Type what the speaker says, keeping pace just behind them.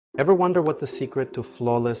Ever wonder what the secret to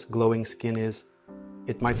flawless, glowing skin is?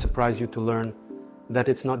 It might surprise you to learn that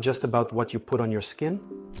it's not just about what you put on your skin,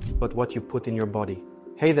 but what you put in your body.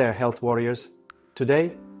 Hey there, health warriors.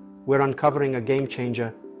 Today, we're uncovering a game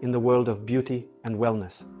changer in the world of beauty and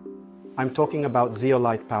wellness. I'm talking about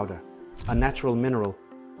zeolite powder, a natural mineral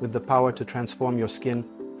with the power to transform your skin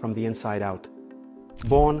from the inside out.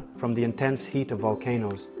 Born from the intense heat of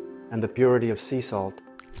volcanoes and the purity of sea salt,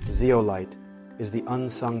 zeolite is the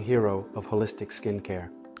unsung hero of holistic skincare.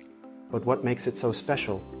 But what makes it so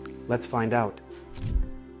special? Let's find out.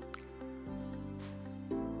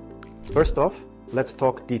 First off, let's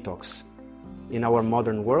talk detox. In our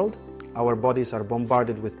modern world, our bodies are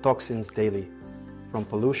bombarded with toxins daily, from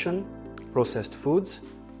pollution, processed foods,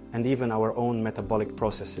 and even our own metabolic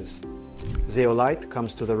processes. Zeolite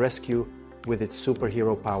comes to the rescue with its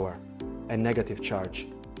superhero power, a negative charge.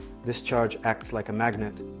 This charge acts like a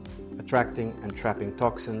magnet, attracting and trapping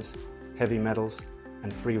toxins, heavy metals,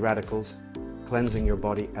 and free radicals, cleansing your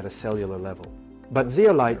body at a cellular level. But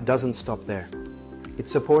zeolite doesn't stop there. It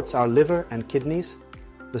supports our liver and kidneys,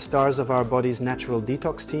 the stars of our body's natural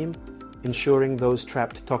detox team, ensuring those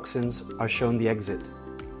trapped toxins are shown the exit,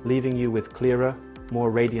 leaving you with clearer, more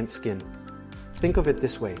radiant skin. Think of it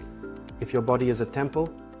this way. If your body is a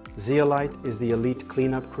temple, zeolite is the elite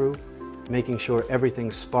cleanup crew, making sure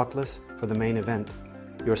everything's spotless for the main event,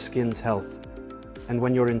 your skin's health. And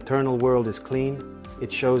when your internal world is clean,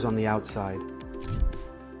 it shows on the outside.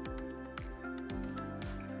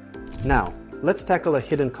 Now, let's tackle a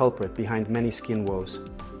hidden culprit behind many skin woes: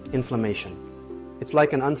 inflammation. It's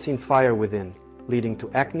like an unseen fire within, leading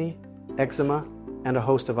to acne, eczema, and a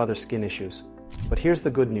host of other skin issues. But here's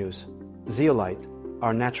the good news. Zeolite,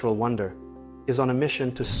 our natural wonder, is on a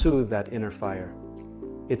mission to soothe that inner fire.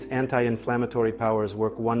 Its anti-inflammatory powers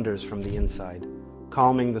work wonders from the inside,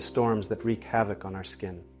 calming the storms that wreak havoc on our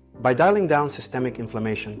skin. By dialing down systemic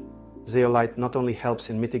inflammation, zeolite not only helps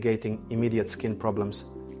in mitigating immediate skin problems,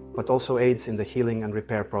 but also aids in the healing and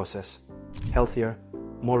repair process. Healthier,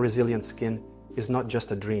 more resilient skin is not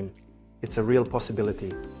just a dream, it's a real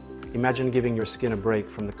possibility. Imagine giving your skin a break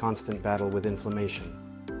from the constant battle with inflammation.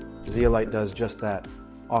 Zeolite does just that,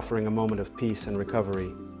 offering a moment of peace and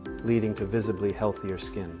recovery, leading to visibly healthier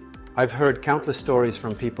skin. I've heard countless stories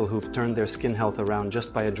from people who've turned their skin health around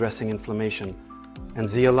just by addressing inflammation, and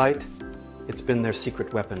zeolite, it's been their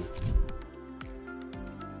secret weapon.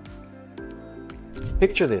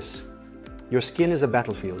 Picture this. Your skin is a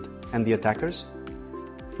battlefield, and the attackers?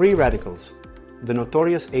 Free radicals, the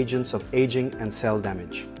notorious agents of aging and cell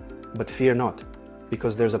damage. But fear not,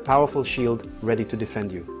 because there's a powerful shield ready to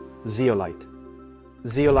defend you: zeolite.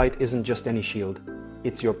 Zeolite isn't just any shield,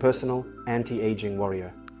 it's your personal anti-aging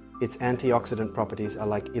warrior. Its antioxidant properties are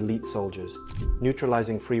like elite soldiers,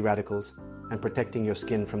 neutralizing free radicals and protecting your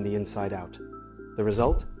skin from the inside out. The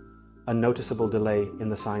result? A noticeable delay in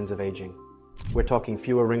the signs of aging. We're talking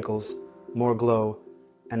fewer wrinkles, more glow,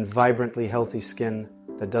 and vibrantly healthy skin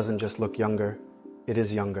that doesn't just look younger, it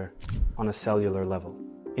is younger on a cellular level.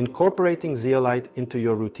 Incorporating zeolite into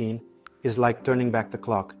your routine is like turning back the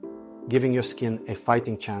clock, giving your skin a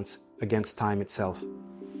fighting chance against time itself.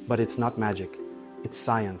 But it's not magic, it's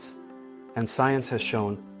science. And science has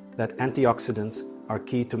shown that antioxidants are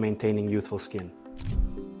key to maintaining youthful skin.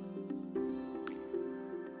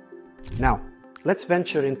 Now, let's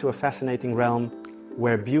venture into a fascinating realm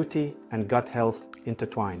where beauty and gut health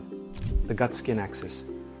intertwine: the gut-skin axis.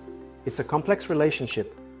 It's a complex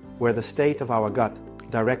relationship where the state of our gut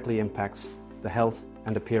directly impacts the health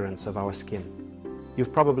and appearance of our skin.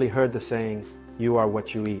 You've probably heard the saying, "You are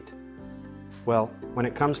what you eat." Well, when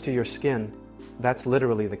it comes to your skin, that's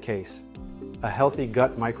literally the case. A healthy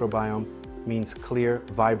gut microbiome means clear,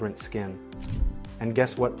 vibrant skin. And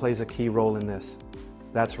guess what plays a key role in this?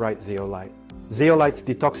 That's right, zeolite. Zeolite's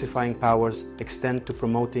detoxifying powers extend to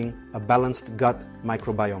promoting a balanced gut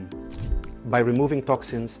microbiome. By removing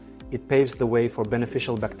toxins, it paves the way for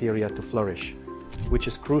beneficial bacteria to flourish, which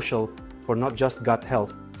is crucial for not just gut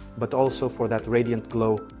health, but also for that radiant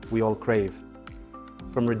glow we all crave.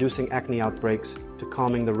 From reducing acne outbreaks to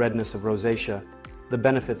calming the redness of rosacea, the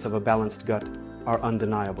benefits of a balanced gut are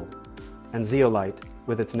undeniable. And zeolite,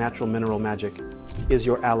 with its natural mineral magic, is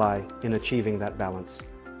your ally in achieving that balance.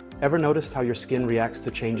 Ever noticed how your skin reacts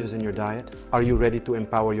to changes in your diet? Are you ready to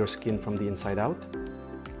empower your skin from the inside out?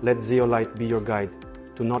 Let zeolite be your guide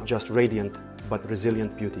to not just radiant, but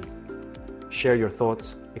resilient beauty. Share your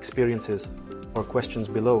thoughts, experiences, or questions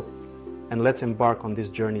below, and let's embark on this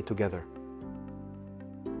journey together.